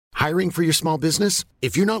Hiring for your small business?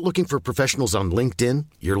 If you're not looking for professionals on LinkedIn,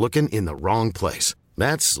 you're looking in the wrong place.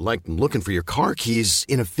 That's like looking for your car keys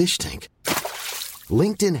in a fish tank.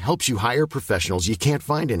 LinkedIn helps you hire professionals you can't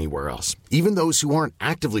find anywhere else, even those who aren't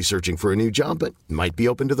actively searching for a new job but might be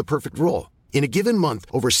open to the perfect role. In a given month,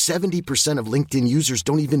 over 70% of LinkedIn users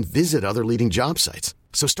don't even visit other leading job sites.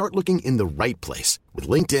 So start looking in the right place. With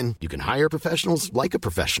LinkedIn, you can hire professionals like a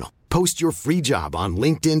professional. Post your free job on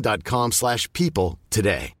linkedin.com/people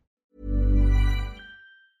today.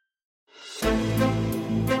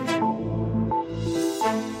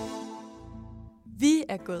 Vi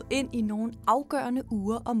er gået ind i nogle afgørende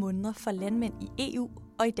uger og måneder for landmænd i EU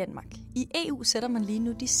og i Danmark. I EU sætter man lige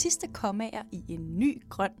nu de sidste kommaer i en ny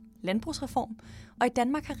grøn landbrugsreform, og i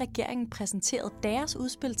Danmark har regeringen præsenteret deres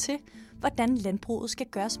udspil til, hvordan landbruget skal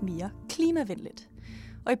gøres mere klimavenligt.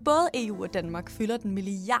 Og i både EU og Danmark fylder den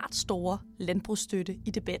milliardstore landbrugsstøtte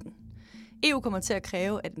i debatten. EU kommer til at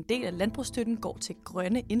kræve, at en del af landbrugsstøtten går til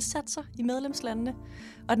grønne indsatser i medlemslandene,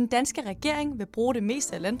 og den danske regering vil bruge det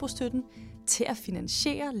meste af landbrugsstøtten til at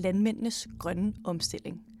finansiere landmændenes grønne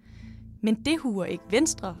omstilling. Men det huer ikke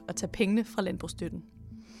Venstre at tage pengene fra landbrugsstøtten.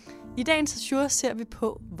 I dagens Azure ser vi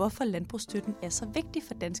på, hvorfor landbrugsstøtten er så vigtig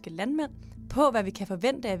for danske landmænd, på hvad vi kan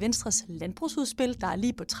forvente af Venstres landbrugsudspil, der er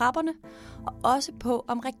lige på trapperne, og også på,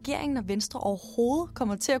 om regeringen og Venstre overhovedet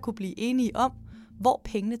kommer til at kunne blive enige om, hvor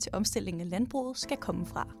pengene til omstillingen af landbruget skal komme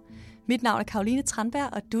fra. Mit navn er Caroline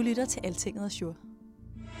Tranberg, og du lytter til Altinget Azure.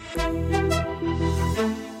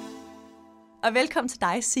 Og velkommen til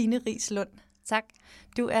dig, Signe Riis Lund. Tak.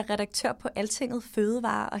 Du er redaktør på Altinget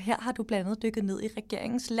Fødevare, og her har du blandt andet dykket ned i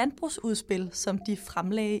regeringens landbrugsudspil, som de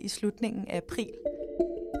fremlagde i slutningen af april.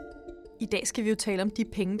 I dag skal vi jo tale om de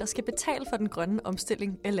penge, der skal betale for den grønne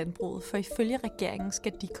omstilling af landbruget, for ifølge regeringen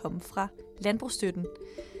skal de komme fra landbrugsstøtten.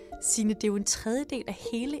 Signe, det er jo en tredjedel af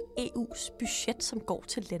hele EU's budget, som går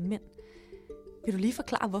til landmænd. Vil du lige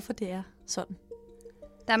forklare, hvorfor det er sådan?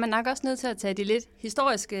 Der er man nok også nødt til at tage de lidt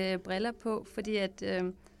historiske briller på, fordi at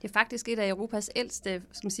det er faktisk et af Europas ældste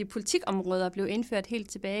politikområder, blev indført helt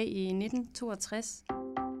tilbage i 1962.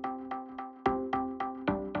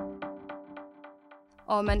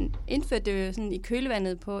 Og man indførte det jo sådan i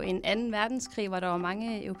kølvandet på en anden verdenskrig, hvor der var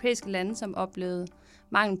mange europæiske lande, som oplevede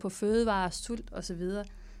mangel på fødevarer, sult osv.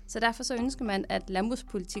 Så derfor så ønsker man, at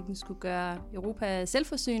landbrugspolitikken skulle gøre Europa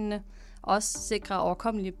selvforsynende, og også sikre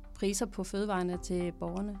overkommelige priser på fødevarerne til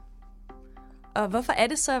borgerne. Og hvorfor er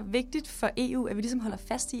det så vigtigt for EU, at vi ligesom holder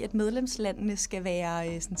fast i, at medlemslandene skal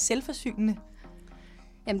være sådan selvforsynende?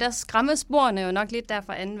 Jamen, der skræmmer sporene jo nok lidt der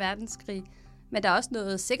fra 2. verdenskrig, men der er også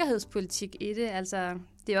noget sikkerhedspolitik i det. Altså,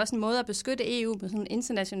 det er også en måde at beskytte EU med sådan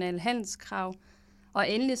internationale handelskrav. Og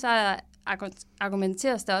endelig så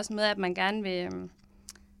argumenteres der også med, at man gerne vil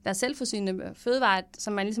være selvforsynende med fødevarer,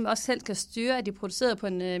 som man ligesom også selv kan styre, at de er produceret på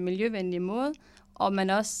en miljøvenlig måde, og man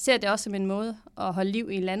også ser det også som en måde at holde liv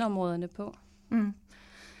i landområderne på. Mm.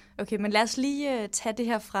 Okay, men lad os lige tage det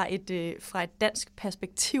her fra et dansk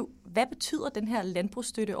perspektiv. Hvad betyder den her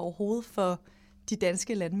landbrugsstøtte overhovedet for de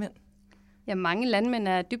danske landmænd? Ja, mange landmænd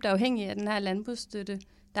er dybt afhængige af den her landbrugsstøtte.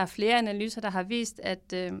 Der er flere analyser, der har vist,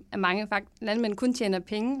 at mange landmænd kun tjener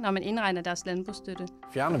penge, når man indregner deres landbrugsstøtte.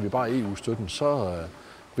 Fjerner vi bare EU-støtten, så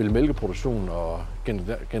vil mælkeproduktion og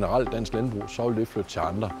generelt dansk landbrug, så vil det flytte til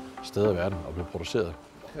andre steder i verden og blive produceret.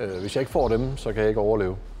 Hvis jeg ikke får dem, så kan jeg ikke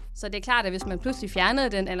overleve. Så det er klart, at hvis man pludselig fjernede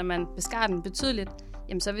den, eller man beskar den betydeligt,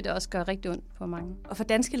 jamen så vil det også gøre rigtig ondt på mange. Og for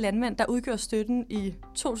danske landmænd, der udgør støtten i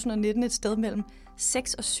 2019 et sted mellem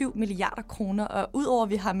 6 og 7 milliarder kroner, og udover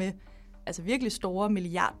vi har med virkelig store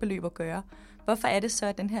milliardbeløb at gøre, hvorfor er det så,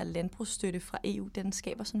 at den her landbrugsstøtte fra EU, den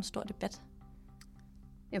skaber sådan en stor debat?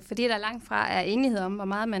 Ja, fordi der langt fra er enighed om, hvor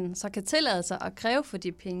meget man så kan tillade sig at kræve for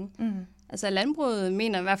de penge. Mm. Altså landbruget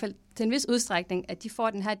mener i hvert fald til en vis udstrækning, at de får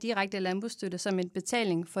den her direkte landbrugsstøtte som en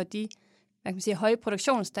betaling for de høje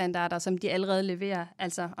produktionsstandarder, som de allerede leverer.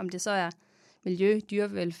 Altså om det så er miljø,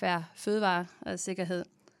 dyrevelfærd, fødevare og sikkerhed.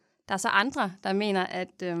 Der er så andre, der mener,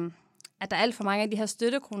 at der er alt for mange af de her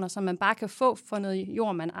støttekroner, som man bare kan få for noget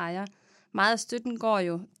jord, man ejer. Meget af støtten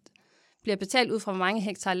bliver betalt ud fra, hvor mange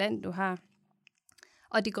hektar land du har.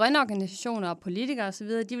 Og de grønne organisationer og politikere osv.,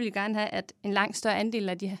 de vil gerne have, at en langt større andel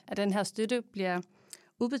af den her støtte bliver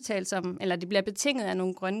udbetalt eller det bliver betinget af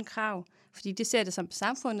nogle grønne krav, fordi de ser det som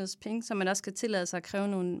samfundets penge, som man også skal tillade sig at kræve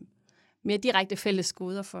nogle mere direkte fælles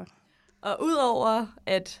goder for. Og udover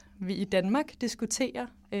at vi i Danmark diskuterer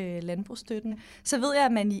landbrugsstøtten, så ved jeg,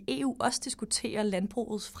 at man i EU også diskuterer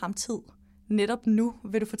landbrugets fremtid netop nu.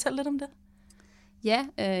 Vil du fortælle lidt om det? Ja,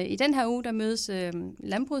 i den her uge, der mødes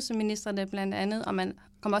landbrugsministrene blandt andet, og man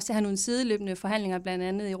kommer også til at have nogle sideløbende forhandlinger blandt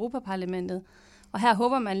andet i Europaparlamentet, Og her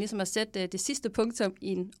håber man ligesom at sætte det sidste punktum i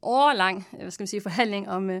en årelang forhandling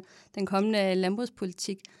om den kommende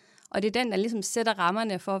landbrugspolitik. Og det er den, der ligesom sætter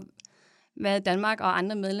rammerne for, hvad Danmark og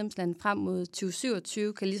andre medlemslande frem mod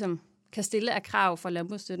 2027 kan stille af krav for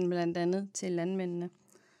landbrugsstøtten blandt andet til landmændene.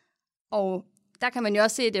 Og der kan man jo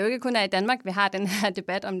også se, at det jo ikke kun er i Danmark, vi har den her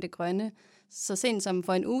debat om det grønne. Så sent som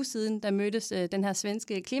for en uge siden, der mødtes den her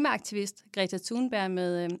svenske klimaaktivist Greta Thunberg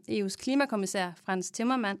med EU's klimakommissær Frans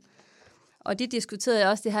Timmermans. Og de diskuterede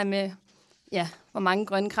også det her med, hvor mange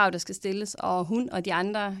grønne krav, der skal stilles. Og hun og de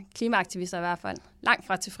andre klimaaktivister i hvert fald langt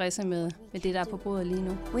fra tilfredse med det, der er på bordet lige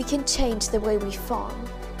nu. We can change the way we farm.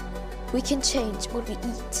 We can change what we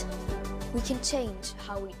eat. We can change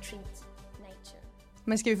how we treat nature.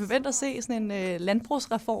 Men skal vi forvente at se sådan en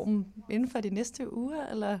landbrugsreform inden for de næste uger,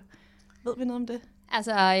 eller ved vi noget om det?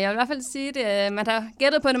 Altså, jeg vil i hvert fald sige, at man har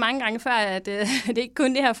gættet på det mange gange før, at det er ikke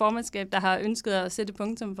kun det her formandskab, der har ønsket at sætte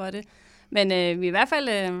punktum for det. Men vi i hvert fald,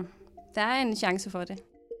 der er en chance for det.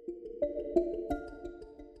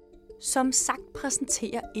 Som sagt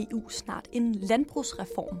præsenterer EU snart en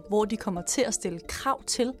landbrugsreform, hvor de kommer til at stille krav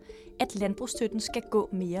til, at landbrugsstøtten skal gå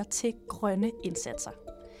mere til grønne indsatser.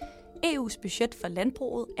 EU's budget for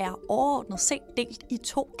landbruget er overordnet set delt i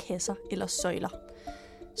 2 kasser eller søjler.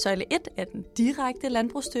 Søjle 1 er den direkte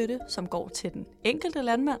landbrugsstøtte, som går til den enkelte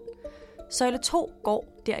landmand. Søjle 2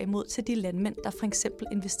 går derimod til de landmænd, der for eksempel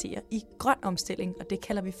investerer i grøn omstilling, og det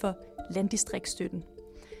kalder vi for landdistriktsstøtten.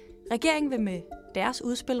 Regeringen vil med deres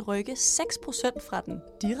udspil rykke 6% fra den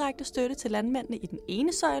direkte støtte til landmændene i den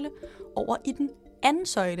ene søjle over i den anden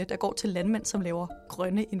søjle, der går til landmænd, som laver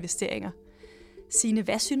grønne investeringer. Signe,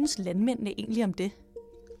 hvad synes landmændene egentlig om det?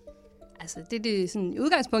 Altså, det er sådan, i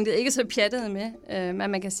udgangspunktet ikke så pjattet med,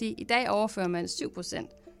 men man kan sige, at i dag overfører man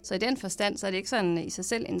 7%. Så i den forstand, så er det ikke sådan i sig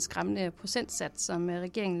selv en skræmmende procentsats, som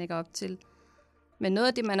regeringen lægger op til. Men noget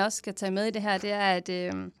af det, man også skal tage med i det her, det er,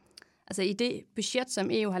 at i det budget, som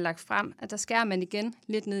EU har lagt frem, at der skærer man igen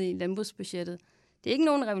lidt ned i landbrugsbudgettet. Det er ikke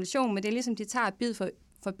nogen revolution, men det er ligesom, de tager bid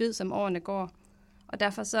for bid, som årene går. Og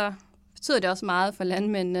derfor så betyder det også meget for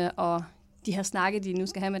landmændene og de her snakke, de nu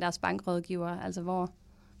skal have med deres bankrådgivere, altså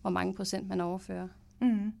hvor mange procent man overfører.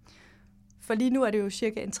 Mm. For lige nu er det jo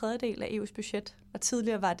cirka 1/3 af EU's budget, og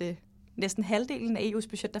tidligere var det næsten halvdelen af EU's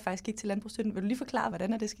budget, der faktisk gik til landbrugsstøtten. Vil du lige forklare,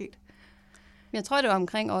 hvordan er det sket? Jeg tror, det var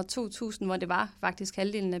omkring år 2000, hvor det var faktisk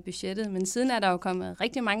halvdelen af budgettet, men siden er der jo kommet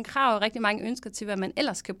rigtig mange krav og rigtig mange ønsker til, hvad man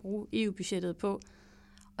ellers kan bruge EU-budgettet på.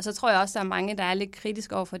 Og så tror jeg også, der er mange, der er lidt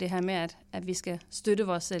kritiske over for det her med, at vi skal støtte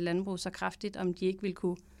vores landbrug så kraftigt, om de ikke vil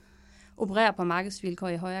kunne operere på markedsvilkår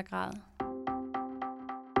i højere grad.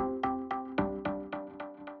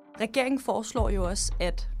 Regeringen foreslår jo også,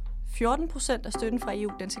 at 14% af støtten fra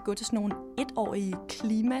EU, den skal gå til sådan nogle 1-årige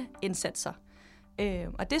klimaindsatser.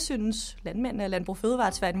 Og det synes landmændene og Landbrug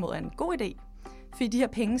Fødevare tværtimod er en god idé, fordi de her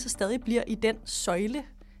penge så stadig bliver i den søjle,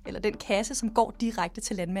 eller den kasse, som går direkte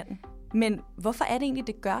til landmanden. Men hvorfor er det egentlig,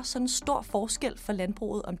 det gør sådan en stor forskel for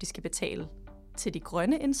landbruget, om de skal betale til de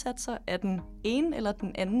grønne indsatser af den ene eller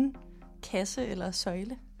den anden kasse eller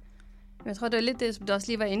søjle? Jeg tror, det er lidt det, som du også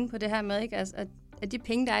lige var inde på det her med, ikke? Altså, at de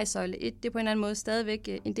penge, der er i søjle 1, det er på en eller anden måde stadigvæk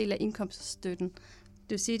en del af indkomststøtten. Det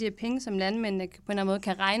vil sige, at det er penge, som landmændene på en eller anden måde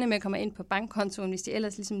kan regne med at komme ind på bankkontoen, hvis de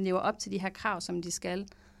ellers ligesom lever op til de her krav, som de skal.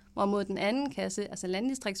 Hvorimod den anden kasse, altså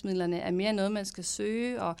landdistriktsmidlerne, er mere noget, man skal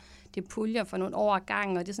søge, og det er puljer for nogle år ad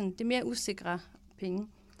gangen, og det er mere usikre penge.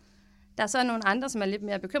 Der er så nogle andre, som er lidt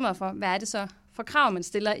mere bekymrede for, hvad er det så for krav, man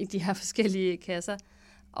stiller i de her forskellige kasser.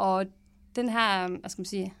 Og den her,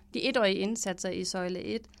 de 1-årige indsatser i søjle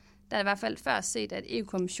 1, der er i hvert fald før set, at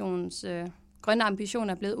EU-kommissionens grønne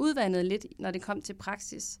ambitioner er blevet udvandet lidt, når det kom til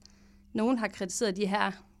praksis. Nogen har kritiseret de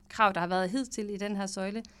her krav, der har været hidtil i den her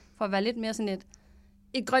søjle, for at være lidt mere sådan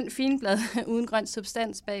et grønt finblad uden grøn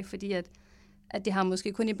substans bag, fordi at det har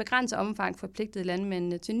måske kun i begrænset omfang forpligtet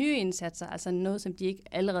landmændene til nye indsatser, altså noget, som de ikke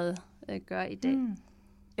allerede gør i dag.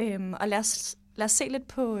 Og lad os se lidt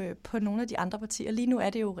på nogle af de andre partier. Lige nu er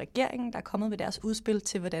det jo regeringen, der er kommet med deres udspil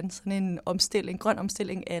til, hvordan sådan en grøn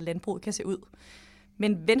omstilling af landbruget kan se ud.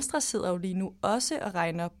 Men Venstre sidder jo lige nu også og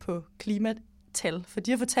regner på klimatal, for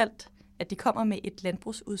de har fortalt, at de kommer med et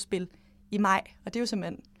landbrugsudspil i maj, og det er jo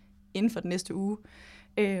simpelthen inden for den næste uge.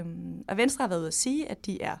 Og Venstre har været ude at sige, at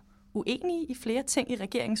de er uenige i flere ting i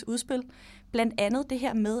regeringens udspil, blandt andet det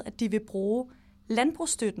her med, at de vil bruge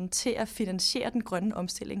landbrugsstøtten til at finansiere den grønne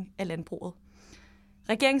omstilling af landbruget.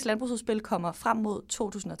 Regeringens landbrugsudspil kommer frem mod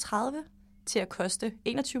 2030 til at koste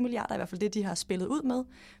 21 milliarder, i hvert fald det, de har spillet ud med,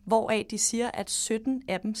 hvoraf de siger, at 17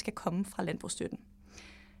 af dem skal komme fra landbrugsstøtten.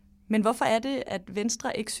 Men hvorfor er det, at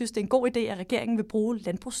Venstre ikke synes, det er en god idé, at regeringen vil bruge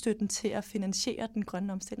landbrugsstøtten til at finansiere den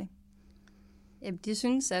grønne omstilling? Jamen, de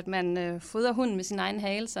synes, at man fodrer hunden med sin egen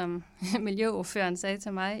hale, som miljøordføreren sagde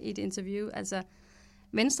til mig i et interview. Altså,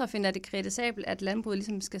 Venstre finder det kritisabelt, at landbruget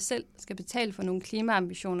ligesom skal betale for nogle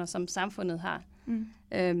klimaambitioner, som samfundet har.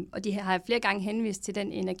 Og de har flere gange henvist til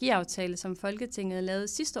den energiaftale, som Folketinget lavede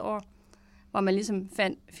sidste år, hvor man ligesom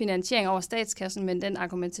fandt finansiering over statskassen, men den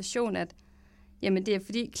argumentation, at jamen, det er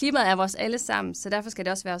fordi klimaet er vores allesammen, så derfor skal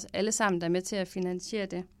det også være os allesammen, der er med til at finansiere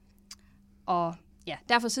det. Og ja,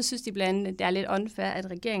 derfor så synes de blandt andet, det er lidt unfair,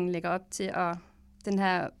 at regeringen lægger op til at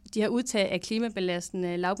de her udtag af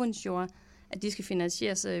klimabelastende lavbundsjord, at de skal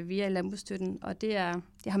finansieres via landbrugsstøtten, og det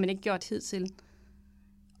har man ikke gjort hidtil.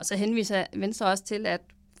 Og så henviser Venstre også til, at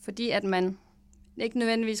fordi at man ikke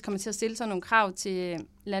nødvendigvis kommer til at stille sådan nogle krav til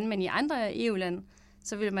landmænd i andre EU-lande,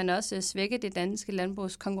 så vil man også svække det danske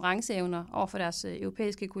landbrugs konkurrenceevner over for deres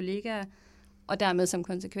europæiske kollegaer, og dermed som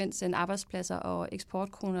konsekvens sende arbejdspladser og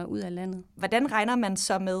eksportkroner ud af landet. Hvordan regner man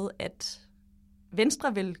så med, at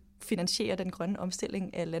Venstre vil finansiere den grønne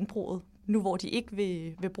omstilling af landbruget, nu hvor de ikke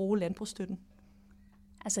vil bruge landbrugsstøtten?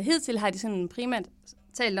 Altså hidtil har de sådan primært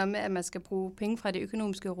talt om, at man skal bruge penge fra det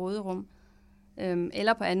økonomiske råderum,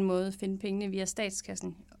 eller på anden måde finde pengene via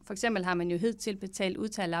statskassen. For eksempel har man jo hidtil betalt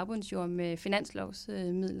udtag af lavbundsjord med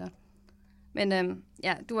finanslovsmidler. Men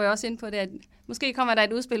du var jo også inde på det, at måske kommer der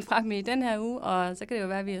et udspil frem i den her uge, og så kan det jo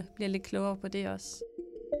være, at vi bliver lidt klogere på det også.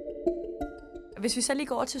 Hvis vi så lige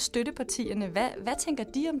går over til støttepartierne, hvad tænker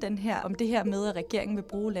de om det her med, at regeringen vil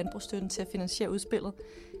bruge landbrugsstøtten til at finansiere udspillet?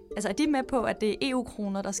 Altså er de med på, at det er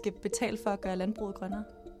EU-kroner, der skal betale for at gøre landbruget grønnere?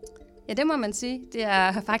 Ja, det må man sige. Det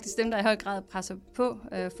er faktisk dem, der i høj grad presser på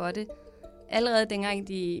for det. Allerede dengang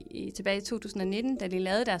tilbage i 2019, da de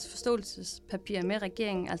lavede deres forståelsespapir med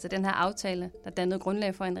regeringen, altså den her aftale, der dannede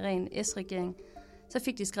grundlag for en ren S-regering, så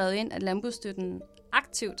fik de skrevet ind, at landbrugsstøtten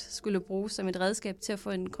aktivt skulle bruges som et redskab til at få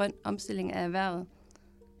en grøn omstilling af erhvervet.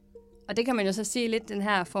 Og det kan man jo så sige lidt, den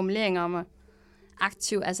her formulering om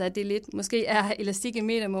aktiv, altså at det lidt måske er elastik i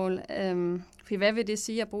metermål. For hvad vil det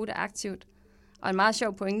sige at bruge det aktivt? Og en meget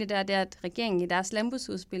sjov pointe der, det er, at regeringen i deres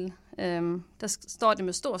landbrugsudspil, der står det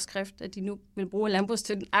med stor skrift, at de nu vil bruge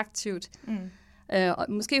landbrugsstøtten aktivt. Og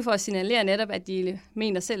måske for at signalere netop, at de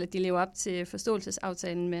mener selv, at de lever op til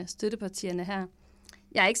forståelsesaftalen med støttepartierne her.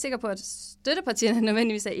 Jeg er ikke sikker på, at støttepartierne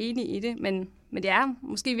nødvendigvis er enige i det, men det er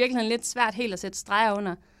måske i virkeligheden lidt svært helt at sætte streger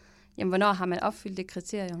under, jamen, hvornår har man opfyldt det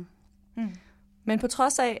kriterium. Men på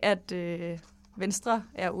trods af, at Venstre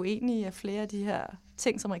er uenige af flere af de her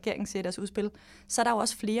ting, som regeringen siger i deres udspil, så er der jo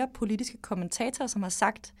også flere politiske kommentatorer, som har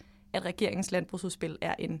sagt, at regeringens landbrugsudspil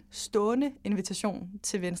er en stående invitation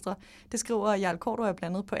til Venstre. Det skriver Jarl Corydon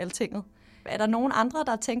blandt andet på Altinget. Er der nogen andre,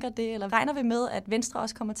 der tænker det, eller regner vi med, at Venstre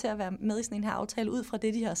også kommer til at være med i sådan en her aftale ud fra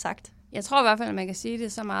det, de har sagt? Jeg tror i hvert fald, at man kan sige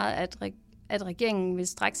det så meget, at regeringen vil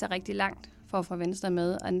strække sig rigtig langt for at få Venstre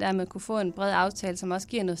med, og dermed kunne få en bred aftale, som også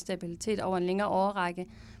giver noget stabilitet over en længere årrække,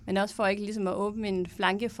 men også for ikke ligesom at åbne en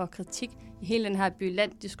flanke for kritik i hele den her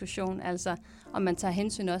by-land-diskussion, altså om man tager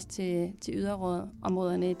hensyn også til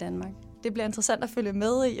yderområderne i Danmark. Det bliver interessant at følge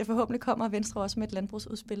med i, og forhåbentlig kommer Venstre også med et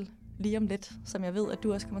landbrugsudspil lige om lidt, som jeg ved, at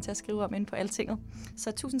du også kommer til at skrive om inde på Altinget.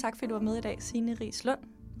 Så tusind tak, fordi du var med i dag, Signe Riis Lund,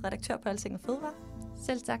 redaktør på Altinget Fødevare.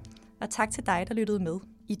 Selv tak. Og tak til dig, der lyttede med.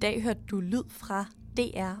 I dag hørte du lyd fra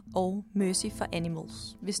DR og Mercy for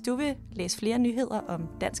Animals. Hvis du vil læse flere nyheder om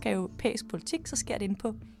dansk og europæisk politik, så sker det inde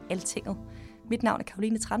på Altinget. Mit navn er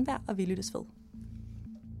Caroline Tranberg, og vi lyttes ved.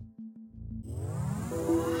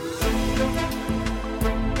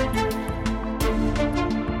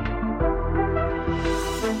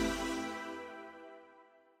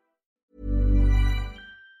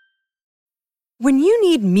 When you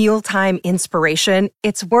need mealtime inspiration,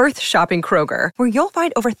 it's worth shopping Kroger, where you'll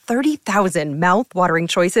find over 30,000 mouth-watering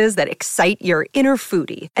choices that excite your inner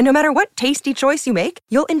foodie. And no matter what tasty choice you make,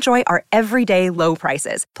 you'll enjoy our everyday low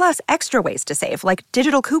prices, plus extra ways to save, like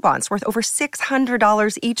digital coupons worth over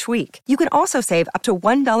 $600 each week. You can also save up to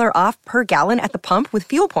 $1 off per gallon at the pump with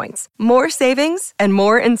fuel points. More savings and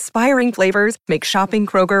more inspiring flavors make shopping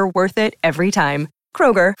Kroger worth it every time.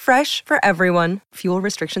 Kroger, fresh for everyone. Fuel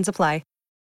restrictions apply.